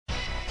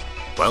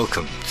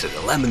Welcome to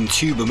the Lemon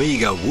Tube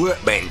Amiga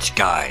Workbench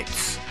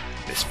Guides.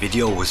 This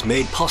video was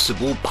made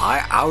possible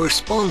by our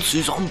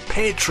sponsors on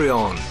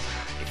Patreon.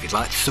 If you'd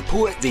like to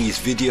support these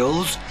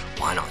videos,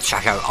 why not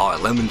check out our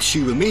Lemon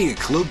Tube Amiga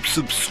Club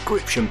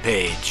subscription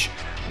page,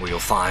 where you'll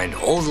find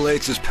all the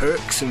latest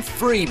perks and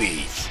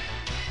freebies.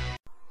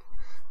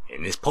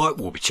 In this part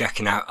we'll be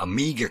checking out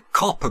Amiga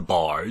copper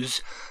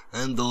bars,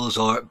 and those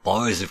are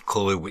bars of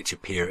colour which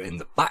appear in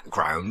the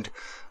background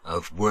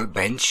of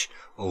Workbench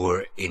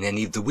or in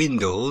any of the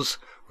windows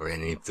or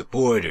any of the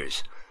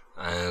borders,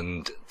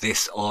 and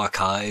this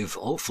archive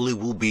hopefully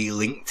will be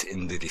linked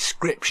in the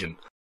description.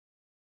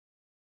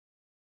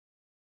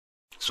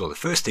 So the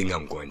first thing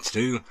I'm going to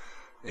do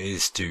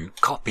is to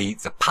copy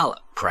the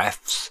palette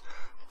prefs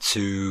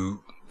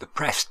to the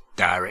prefs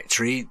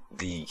directory,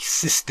 the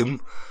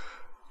system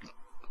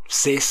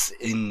sys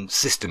in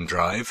system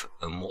drive,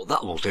 and what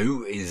that will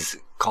do is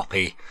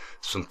copy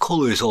some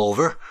colours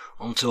over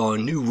onto our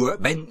new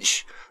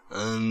workbench,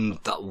 and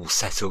that will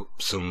set up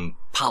some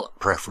palette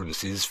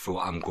preferences for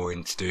what I'm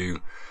going to do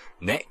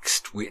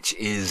next, which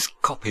is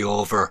copy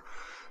over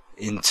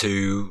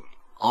into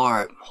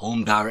our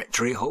home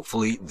directory,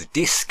 hopefully the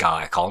disk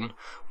icon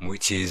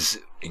which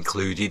is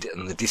included,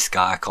 and the disk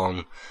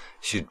icon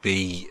should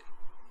be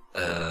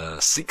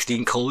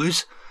 16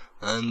 colours.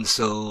 And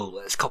so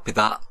let's copy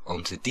that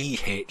onto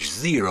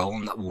DH0,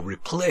 and that will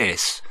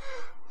replace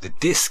the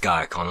disk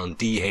icon on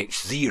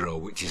DH0,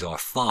 which is our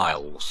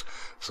files.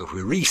 So if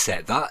we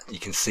reset that, you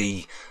can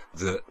see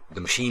that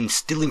the machine's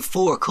still in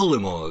 4 colour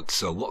mode.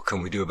 So what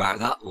can we do about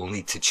that? We'll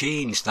need to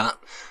change that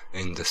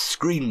in the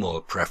screen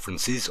mode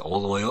preferences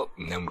all the way up,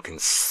 and then we can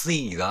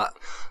see that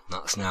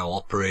that's now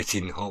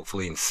operating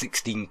hopefully in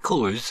 16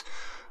 colours.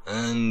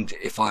 And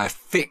if I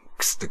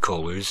fix the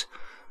colours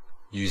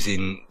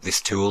using this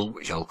tool,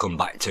 which I'll come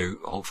back to,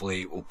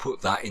 hopefully we'll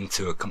put that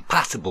into a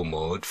compatible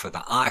mode for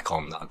that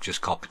icon that I've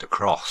just copied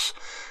across.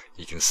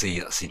 You can see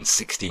that's in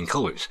 16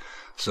 colours.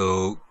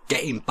 So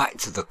getting back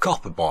to the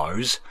copper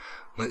bars,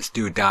 let's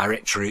do a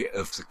directory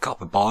of the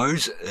copper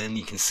bars, and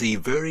you can see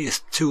various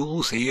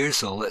tools here.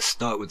 So let's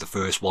start with the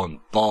first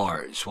one,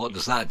 bars. What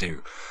does that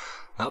do?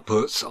 That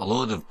puts a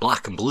load of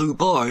black and blue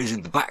bars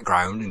in the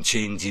background and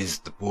changes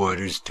the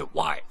borders to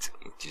white,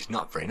 which is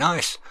not very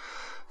nice.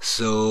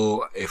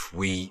 So if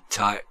we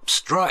type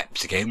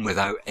stripes again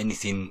without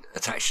anything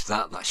attached to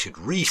that, that should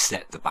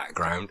reset the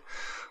background,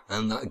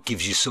 and that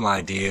gives you some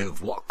idea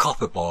of what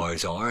copper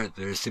bars are.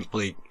 They're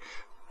simply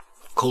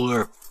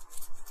colour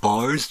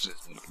bars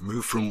that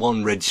move from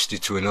one register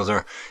to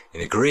another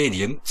in a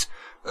gradient,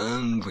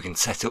 and we can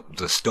set up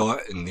the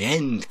start and the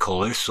end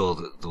colour so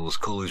that those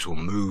colours will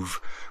move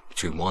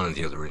between one and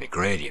the other in a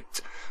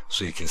gradient.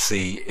 So you can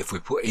see if we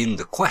put in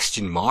the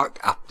question mark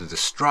after the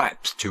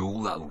stripes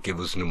tool, that will give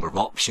us a number of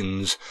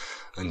options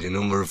and a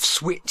number of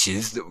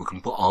switches that we can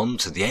put on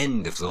to the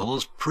end of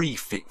those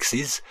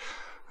prefixes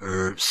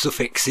or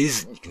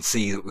suffixes. You can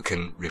see that we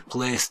can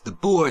replace the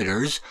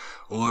borders,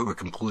 or we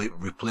can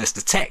replace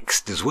the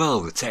text as well.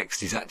 The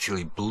text is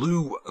actually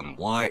blue and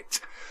white.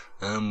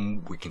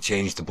 We can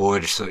change the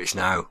border so it's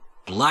now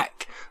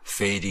black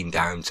fading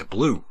down to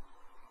blue,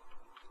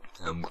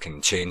 and we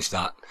can change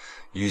that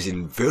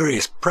using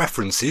various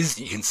preferences.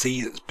 You can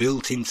see that's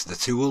built into the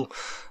tool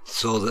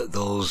so that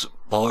those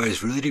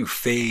bars really do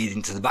fade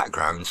into the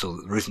background, so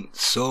that there isn't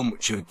so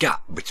much of a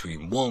gap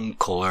between one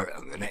colour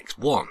and the next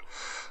one.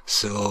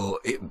 So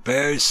it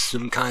bears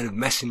some kind of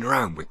messing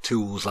around with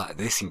tools like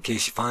this in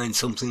case you find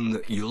something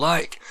that you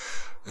like,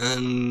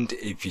 and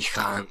if you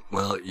can't,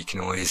 well, you can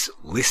always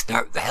list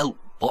out the help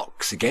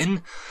box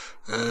again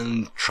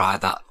and try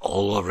that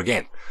all over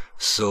again.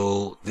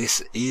 So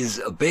this is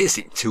a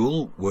basic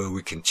tool where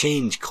we can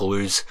change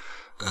colours,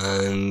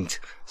 and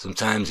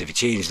sometimes if you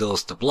change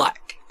those to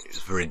black, it's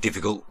very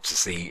difficult to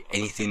see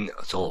anything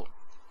at all.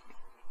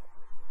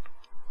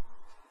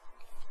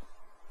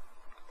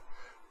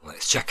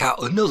 Let's check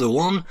out another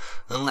one,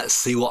 and let's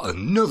see what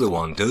another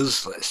one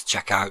does. Let's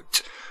check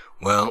out,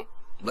 well,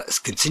 let's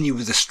continue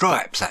with the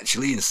stripes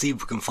actually, and see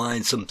if we can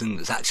find something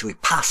that's actually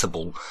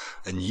passable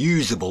and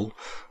usable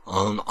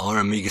on our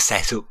Amiga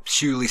setup.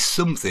 Surely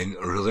something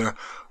or other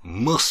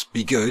must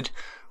be good.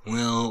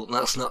 Well,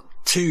 that's not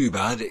too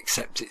bad,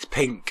 except it's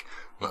pink.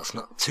 That's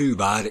not too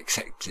bad,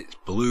 except it's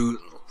blue.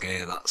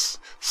 Okay, that's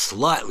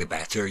slightly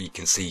better. You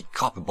can see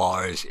copper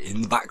bars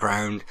in the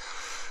background,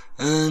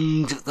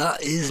 and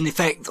that is an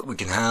effect that we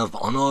can have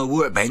on our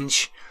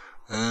workbench,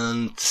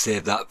 and to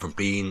save that from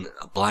being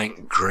a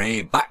blank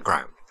grey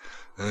background.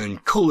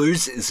 And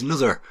colours is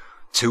another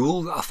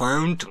tool that I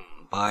found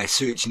by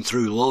searching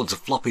through loads of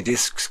floppy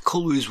disks.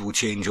 Colours will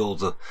change all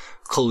the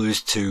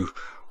colours to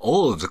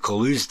all of the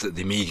colours that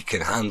the Amiga can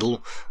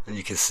handle, and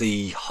you can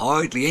see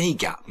hardly any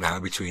gap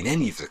now between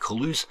any of the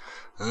colours,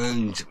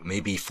 and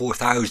maybe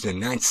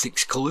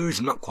 4096 colours,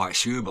 I'm not quite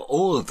sure, but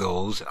all of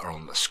those are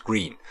on the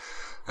screen.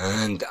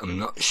 And I'm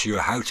not sure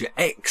how to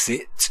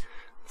exit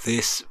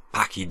this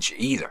package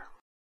either.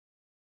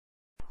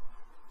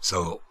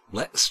 So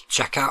let's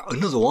check out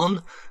another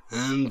one,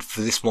 and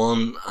for this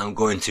one I'm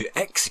going to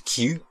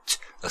execute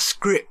a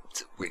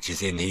script which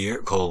is in here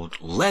called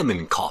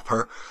lemon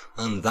copper,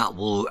 and that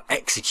will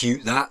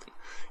execute that.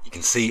 You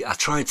can see I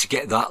tried to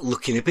get that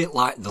looking a bit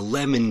like the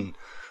lemon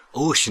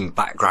ocean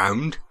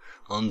background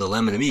on the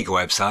Lemon Amiga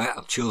website.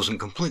 I've chosen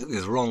completely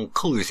the wrong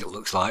colours, it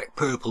looks like,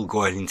 purple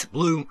going into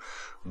blue,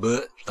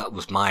 but that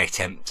was my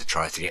attempt to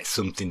try to get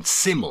something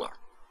similar.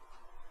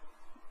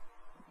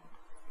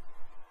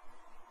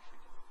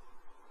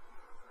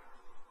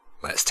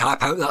 Let's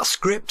type out that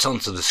script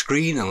onto the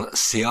screen and let's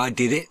see I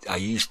did it. I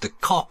used the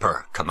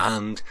copper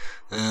command,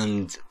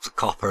 and the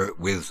copper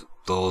with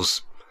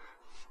those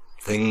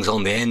things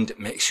on the end,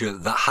 make sure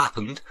that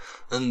happened.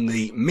 And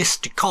the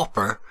Mr.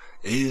 Copper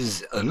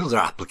is another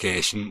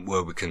application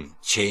where we can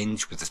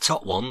change with the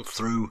top one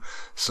through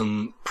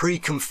some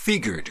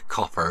pre-configured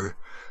copper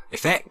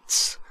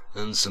effects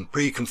and some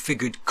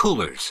pre-configured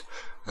colours,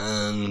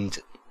 and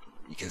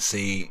you can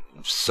see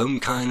some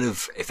kind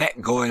of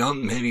effect going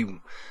on. Maybe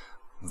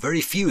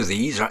very few of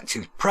these are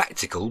actually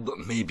practical, but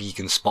maybe you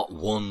can spot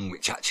one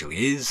which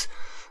actually is.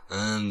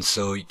 And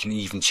so you can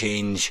even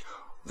change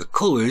the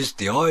colours,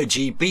 the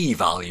RGB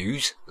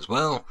values as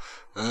well,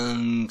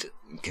 and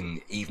you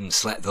can even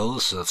select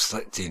those. So I've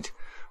selected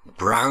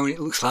brown, it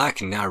looks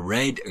like, and now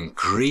red and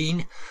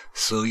green.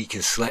 So you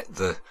can select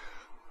the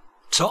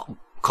top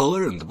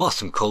colour and the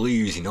bottom colour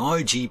using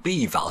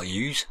RGB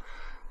values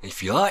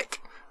if you like,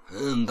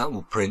 and that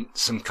will print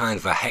some kind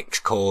of a hex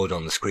code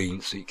on the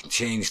screen, so you can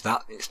change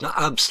that. It's not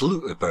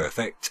absolutely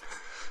perfect.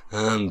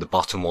 And the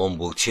bottom one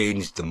will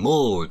change the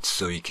mode,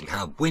 so you can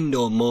have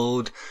window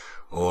mode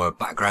or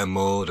background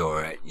mode,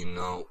 or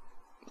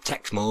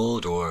text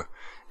mode, or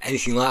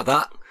anything like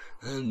that.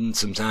 And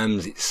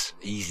sometimes it's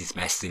easy to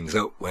mess things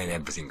up when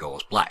everything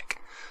goes black.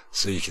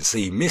 So you can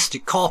see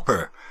Mr.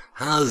 Copper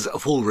has a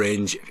full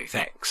range of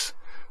effects.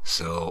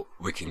 So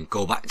we can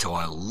go back to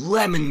our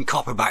lemon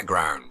copper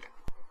background,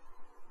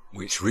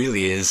 which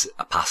really is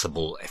a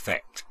passable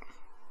effect.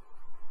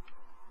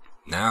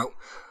 Now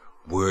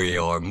we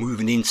are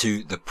moving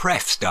into the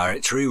prefs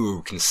directory, where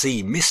we can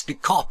see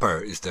Mr. Copper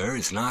is there.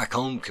 It's an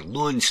icon, we can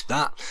launch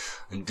that,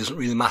 and it doesn't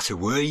really matter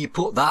where you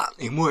put that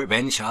in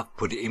Workbench. I've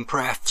put it in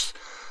prefs.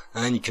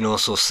 And you can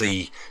also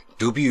see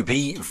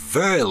WB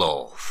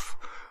Verlauf,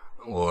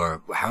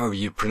 or however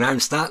you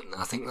pronounce that.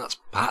 I think that's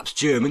perhaps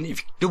German.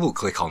 If you double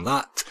click on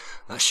that,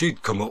 that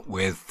should come up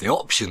with the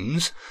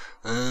options,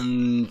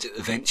 and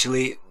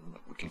eventually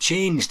we can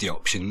change the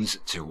options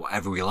to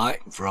whatever we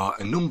like. There are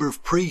a number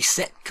of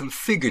preset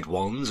configured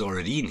ones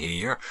already in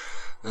here,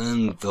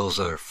 and those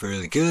are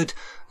fairly good,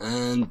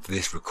 and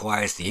this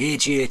requires the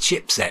AGA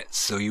chipset,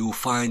 so you'll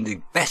find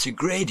a better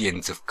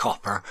gradient of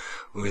copper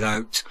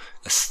without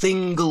a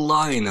single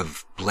line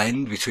of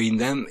blend between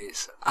them.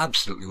 It's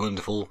absolutely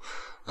wonderful,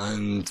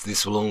 and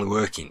this will only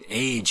work in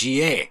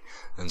AGA,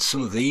 and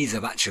some of these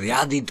I've actually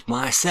added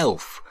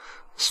myself.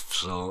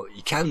 So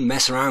you can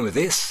mess around with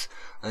this,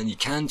 and you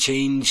can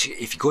change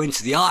if you go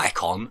into the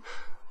icon,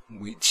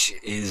 which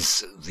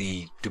is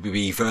the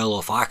WB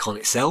Verlauf icon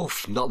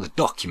itself, not the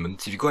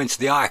document. If you go into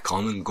the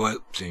icon and go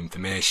up to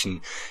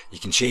information, you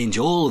can change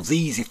all of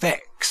these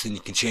effects, and you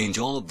can change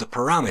all of the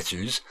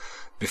parameters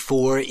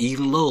before it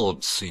even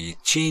loads. So you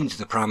change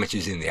the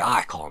parameters in the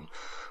icon,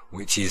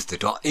 which is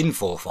the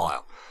 .info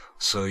file.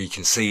 So you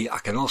can see I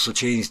can also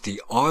change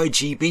the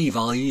RGB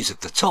values of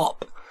the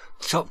top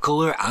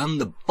colour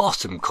and the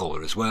bottom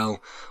colour as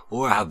well,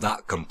 or have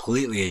that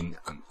completely in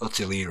and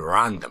utterly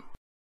random.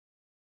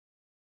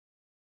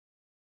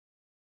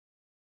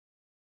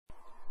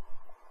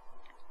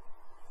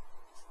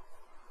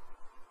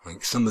 I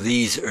think some of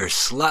these are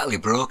slightly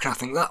broken. I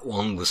think that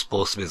one was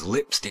supposed to be the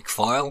lipstick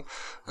file,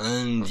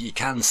 and you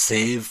can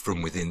save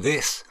from within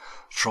this.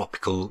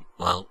 Tropical,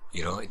 well,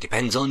 it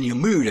depends on your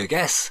mood, I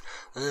guess,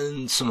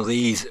 and some of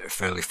these are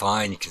fairly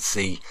fine. You can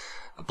see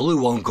a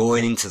blue one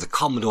going into the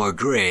Commodore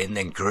grey, and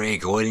then grey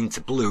going into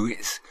blue.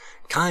 It's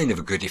kind of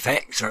a good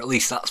effect, or at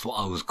least that's what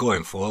I was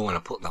going for when I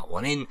put that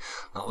one in.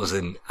 That was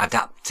an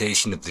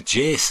adaptation of the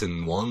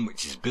Jason one,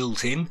 which is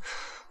built in,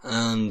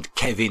 and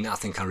Kevin, I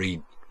think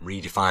I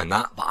redefine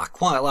that, but I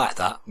quite like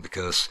that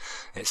because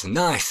it's a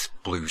nice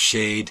blue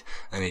shade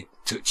and it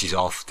touches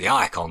off the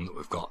icon that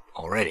we've got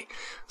already.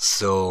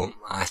 So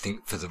I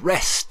think for the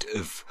rest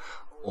of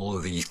all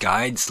of these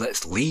guides,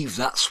 let's leave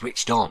that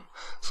switched on.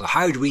 So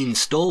how do we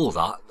install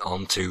that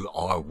onto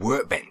our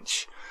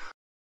Workbench?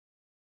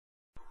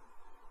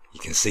 You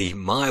can see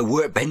my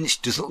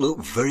Workbench doesn't look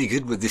very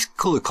good with this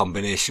colour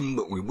combination,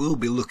 but we will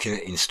be looking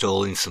at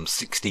installing some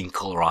 16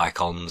 colour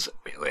icons a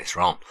bit later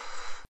on.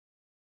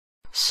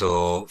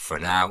 So for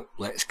now,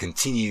 let's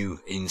continue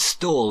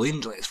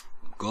installing. Let's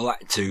go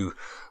back to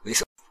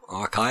this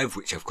archive,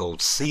 which I've called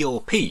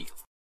COP.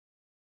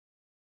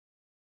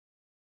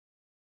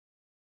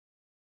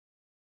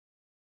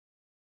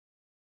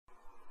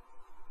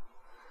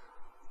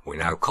 We're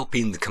now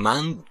copying the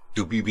command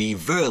WB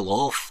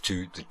Verlof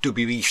to the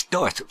WB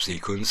startup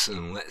sequence,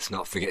 and let's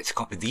not forget to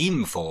copy the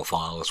info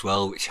file as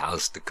well, which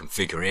has the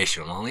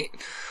configuration on it.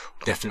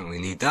 Definitely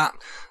need that.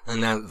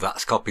 And now that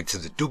that's copied to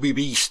the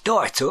WB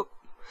startup,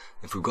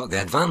 if we've got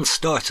the advanced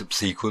startup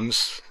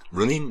sequence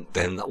running,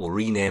 then that will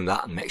rename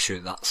that and make sure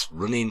that's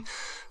running.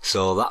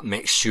 So that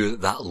makes sure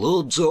that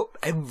loads up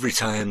every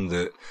time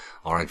that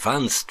our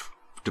advanced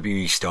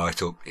WB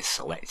startup is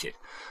selected.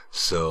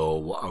 So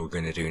what are we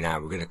going to do now?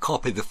 We're going to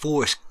copy the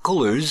force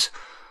colors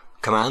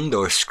command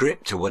or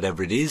script or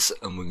whatever it is,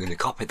 and we're going to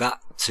copy that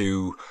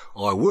to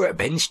our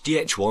Workbench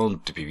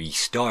DH1 WB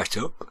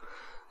startup.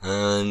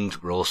 And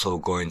we're also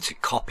going to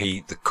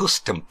copy the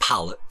custom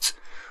palette,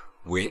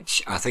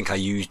 which I think I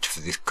used for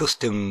this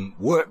custom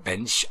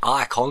Workbench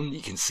icon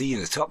you can see in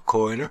the top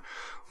corner.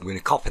 I'm going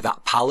to copy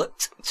that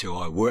palette to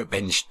our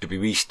Workbench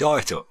WB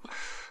startup,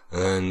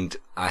 and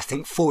I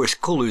think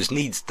Forest Colors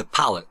needs the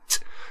palette,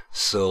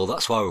 so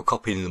that's why we're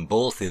copying them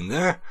both in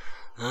there.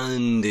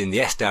 And in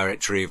the S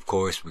directory, of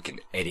course, we can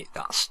edit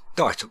that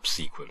startup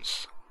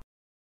sequence.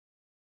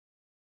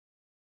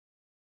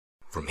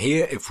 From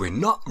here, if we're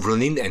not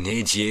running an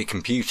AGA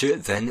computer,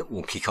 then it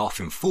will kick off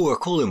in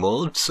 4-color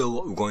mode. So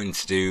what we're going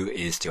to do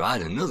is to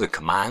add another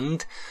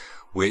command,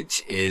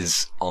 which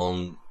is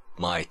on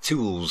my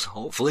tools,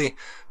 hopefully,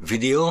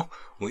 video,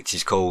 which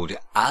is called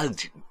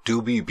add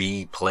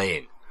WB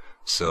plane.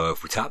 So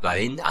if we tap that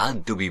in,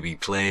 add WB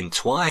plane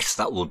twice,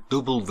 that will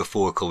double the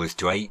 4 colors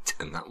to 8,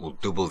 and that will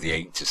double the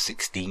 8 to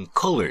 16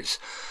 colors.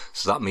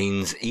 So that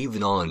means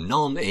even on a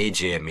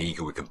non-AGA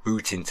Amiga, we can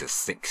boot into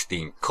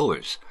 16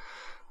 colors.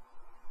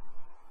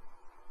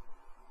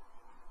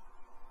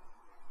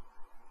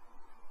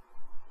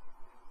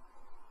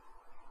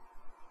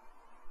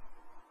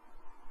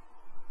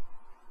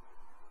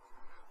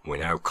 We're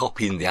now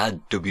copying the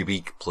add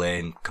WB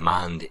plane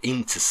command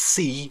into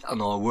C on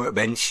our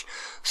Workbench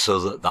so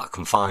that that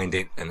can find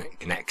it and it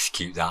can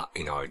execute that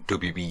in our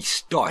WB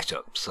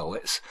startup. So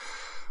let's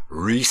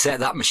reset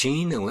that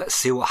machine and let's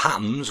see what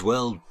happens.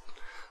 Well,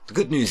 the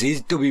good news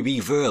is WB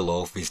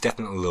Verlof is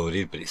definitely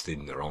loaded, but it's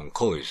in the wrong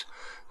colours.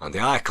 And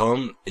the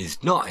icon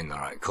is not in the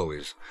right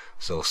colours.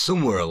 So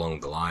somewhere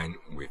along the line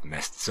we've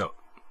messed this up.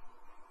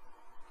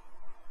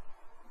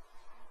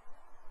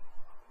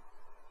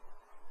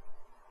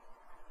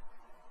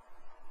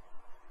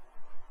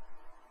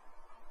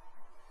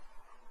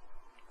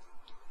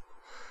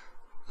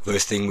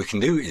 First thing we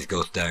can do is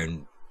go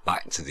down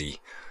back to the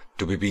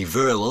WB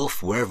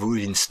Verlof, wherever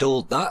we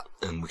installed that,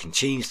 and we can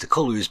change the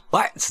colours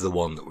back to the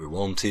one that we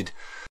wanted.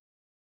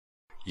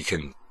 You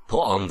can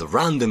put on the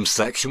random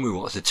selection. We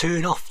want to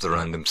turn off the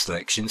random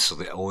selection so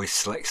that it always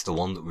selects the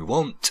one that we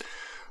want.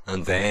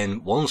 And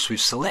then once we've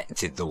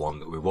selected the one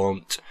that we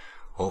want,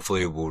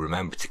 hopefully we'll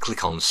remember to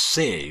click on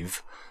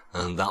save,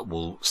 and that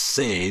will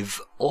save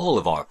all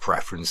of our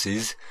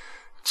preferences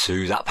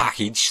to that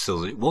package so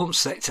that it won't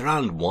select a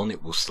random one,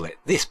 it will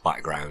select this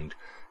background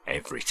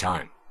every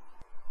time.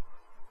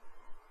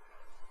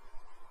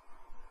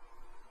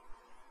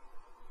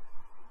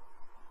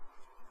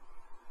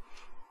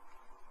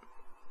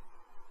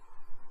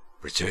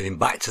 Returning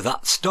back to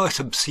that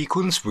startup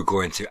sequence, we're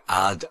going to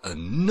add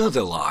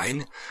another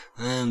line,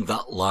 and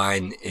that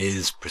line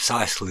is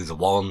precisely the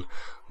one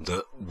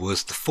that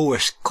was the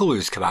force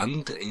colors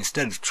command.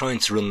 Instead of trying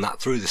to run that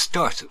through the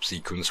startup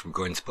sequence, we're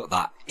going to put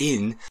that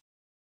in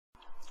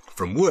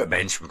from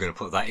Workbench. We're going to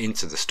put that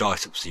into the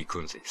startup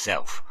sequence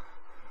itself,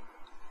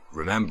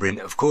 remembering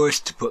of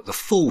course to put the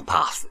full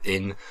path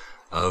in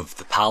of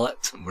the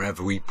palette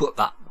wherever we put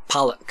that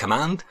palette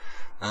command.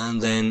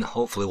 And then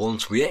hopefully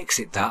once we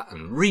exit that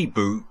and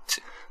reboot,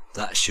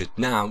 that should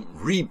now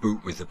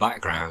reboot with the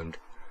background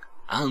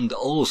and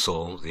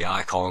also the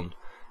icon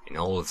in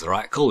all of the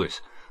right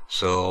colours.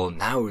 So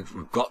now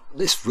we've got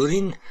this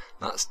running,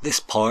 that's this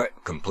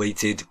part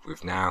completed.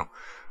 We've now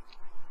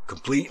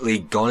completely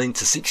gone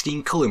into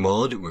 16 colour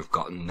mode. We've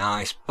got a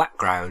nice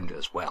background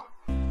as well.